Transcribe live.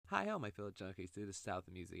Hi, all my fellow junkies. This is South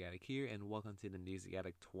Music Addict here, and welcome to the Music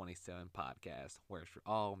Addict 27 podcast, where it's for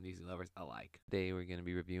all music lovers alike. Today, we're going to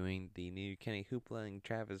be reviewing the new Kenny Hoopla and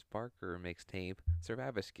Travis Barker mixtape,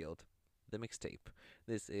 Survivor's Guild. The mixtape.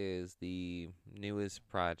 This is the newest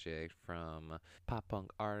project from pop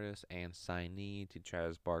punk artist and signee to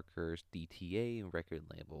Travis Barker's DTA record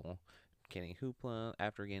label. Kenny Hoopla,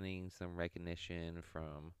 after getting some recognition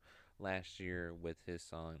from last year with his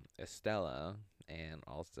song Estella, and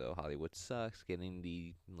also Hollywood Sucks, getting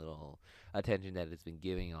the little attention that it's been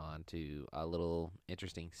giving on to a little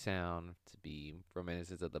interesting sound to be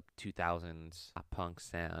reminiscent of the 2000s pop punk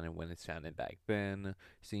sound and when it sounded back then.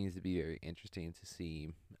 Seems to be very interesting to see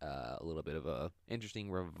a little bit of a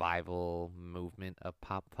interesting revival movement of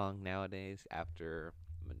pop punk nowadays after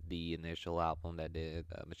the initial album that did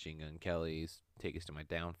Machine Gun Kelly's Take Us to My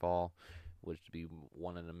Downfall, which would be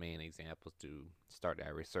one of the main examples to start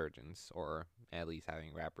that resurgence, or at least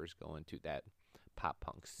having rappers go into that pop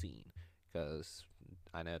punk scene. Because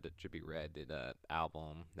I know that Trippie Redd did an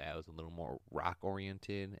album that was a little more rock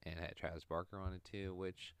oriented and had Travis Barker on it too,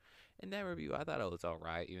 which in that review I thought it was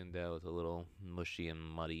alright, even though it was a little mushy and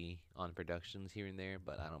muddy on productions here and there,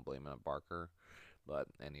 but I don't blame it on Barker. But,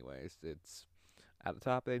 anyways, it's out of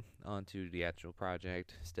topic, onto the actual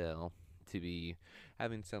project still to be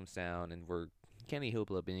having some sound, and we're Kenny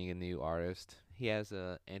Hoopla being a new artist. He has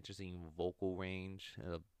a interesting vocal range,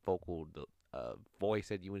 a vocal voice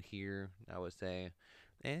that you would hear, I would say,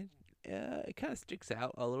 and it kind of sticks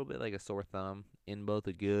out a little bit like a sore thumb in both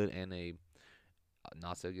a good and a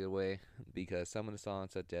not so good way, because some of the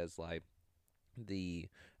songs, such as like the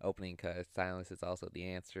opening cut, Silence is Also the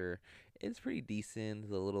Answer, is pretty decent.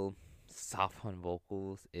 The little soft on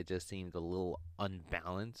vocals, it just seems a little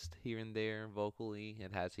unbalanced here and there vocally,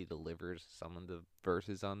 and as he delivers some of the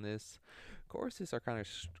verses on this. Choruses are kind of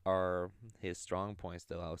are his strong points,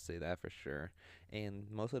 though, I'll say that for sure.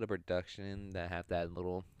 And most of the production that have that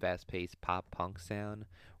little fast-paced pop punk sound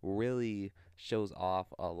really shows off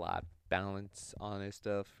a lot balance on his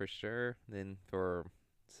stuff for sure. Then for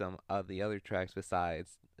some of the other tracks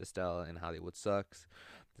besides Estelle and Hollywood Sucks,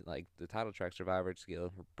 like the title track Survivor's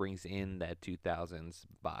Guild brings in that 2000s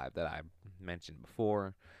vibe that I mentioned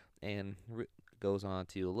before, and goes on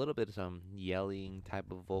to a little bit of some yelling type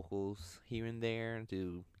of vocals here and there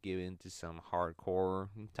to give into some hardcore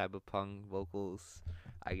type of punk vocals,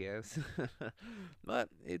 I guess. But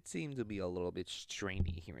it seems to be a little bit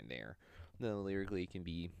strainy here and there. Though lyrically it can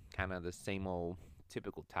be kind of the same old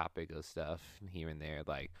typical topic of stuff here and there,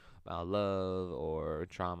 like about love or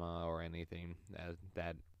trauma or anything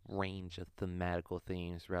that range of thematical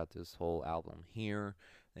themes throughout this whole album here.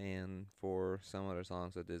 And for some other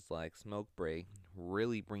songs that is like Smoke Break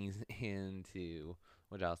really brings into,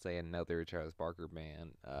 which I'll say, another Charles Barker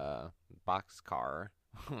band, Boxcar,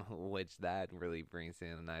 which that really brings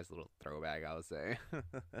in a nice little throwback, I would say.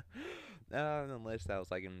 Unless that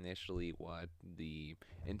was like initially what the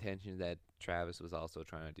intention that Travis was also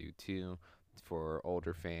trying to do too, for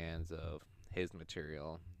older fans of his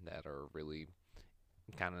material that are really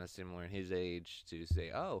kind of similar in his age to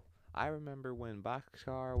say, oh, I remember when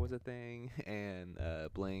Boxcar was a thing and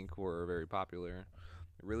Blink were very popular.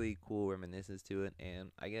 Really cool reminiscence to it,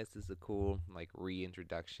 and I guess this is a cool like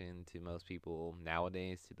reintroduction to most people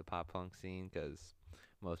nowadays to the pop punk scene, because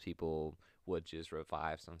most people would just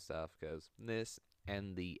revive some stuff, because this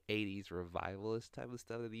and the 80s revivalist type of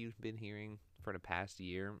stuff that you've been hearing for the past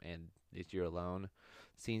year and this year alone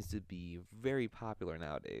seems to be very popular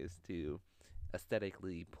nowadays to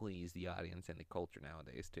aesthetically please the audience and the culture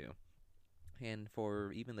nowadays too. And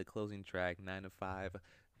for even the closing track, 9 to 5,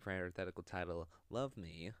 parenthetical title, Love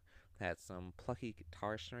Me, had some plucky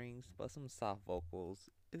guitar strings, but some soft vocals.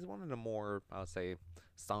 Is one of the more, I would say,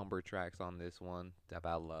 somber tracks on this one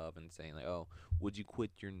about love and saying, like, oh, would you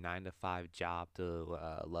quit your 9 to 5 job to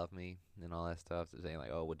love me and all that stuff? So saying,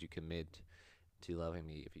 like, oh, would you commit to loving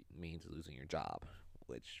me if it means losing your job?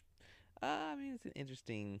 Which, I mean, it's an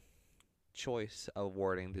interesting choice of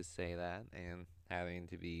wording to say that, and having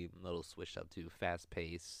to be a little switched up to fast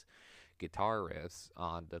paced guitar riffs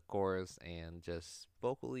on the chorus and just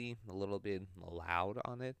vocally a little bit loud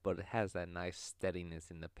on it, but it has that nice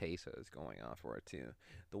steadiness in the pace that is going on for it too.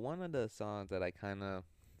 The one of the songs that I kind of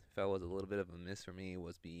felt was a little bit of a miss for me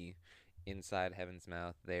was the Inside Heaven's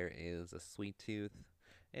Mouth. There is a Sweet Tooth.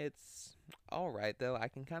 It's all right though. I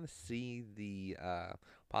can kind of see the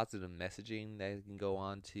positive messaging that it can go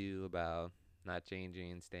on to about not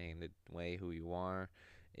changing, staying the way who you are.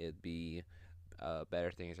 It'd be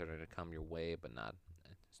better things are going to come your way, but not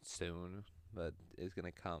soon. But it's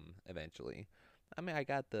going to come eventually. I mean, I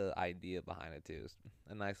got the idea behind it too. It's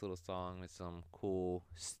a nice little song with some cool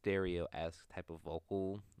stereo-esque type of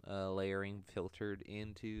vocal layering filtered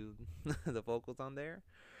into the vocals on there.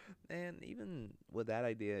 And even with that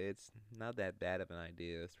idea, it's not that bad of an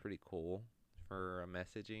idea. It's pretty cool for a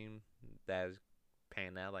messaging that is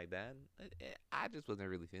panned out like that. I just wasn't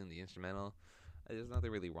really feeling the instrumental. There's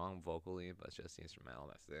nothing really wrong vocally, but it's just the instrumental.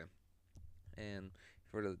 That's it. And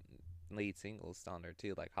for the lead singles on there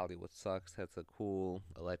too, like Hollywood Sucks, has a cool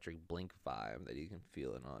electric blink vibe that you can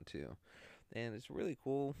feel it on too. And it's really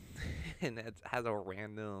cool. And it has a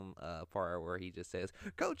random part where he just says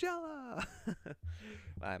Coachella.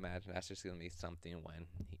 I imagine that's just gonna be something when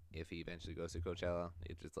if he eventually goes to Coachella,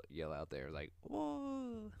 he just like, yell out there like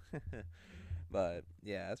whoa. But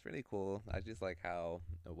yeah, it's pretty cool. I just like how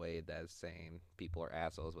the way that's saying people are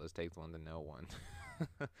assholes, but it takes one to know one.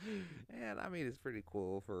 And I mean, it's pretty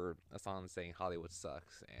cool for a song saying Hollywood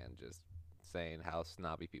sucks and just saying how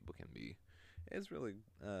snobby people can be. It's really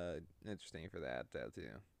interesting for that too.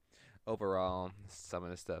 Overall, some of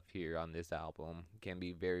the stuff here on this album can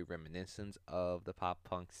be very reminiscent of the pop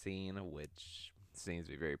punk scene, which seems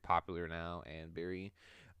to be very popular now and very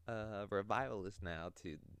revivalist now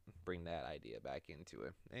to bring that idea back into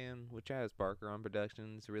it. And with Travis Barker on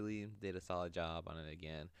productions, really did a solid job on it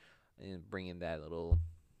again, and bringing that little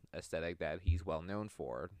aesthetic that he's well known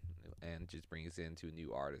for, and just brings into a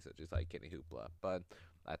new artist such as like Kenny Hoopla. But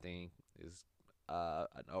I think is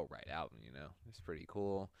an alright album. It's pretty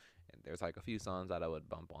cool, and there's like a few songs that I would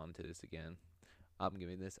bump onto this again. I'm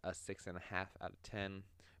giving this a 6.5 out of 10,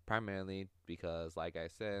 primarily because, like I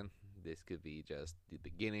said, this could be just the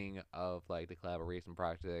beginning of like the collaboration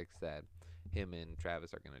projects that him and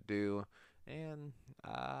Travis are gonna do, and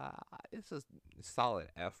it's a solid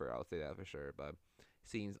effort. I'll say that for sure, but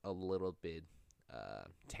seems a little bit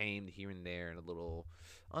tamed here and there, and a little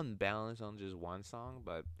unbalanced on just one song,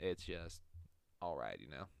 but it's just all right.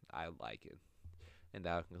 I like it. And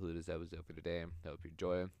that'll conclude this episode for today. Hope you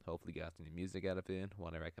enjoy it. Hopefully, you got some new music out of it.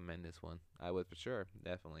 Want to recommend this one? I would for sure.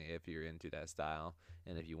 Definitely, if you're into that style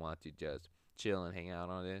and if you want to just chill and hang out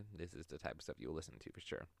on it, this is the type of stuff you'll listen to for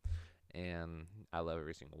sure. And I love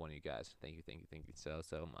every single one of you guys. Thank you, thank you, thank you so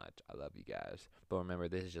much. I love you guys. But remember,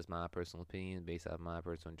 this is just my personal opinion based off my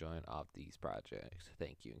personal enjoyment of these projects.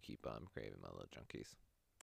 Thank you, and keep on craving my little junkies.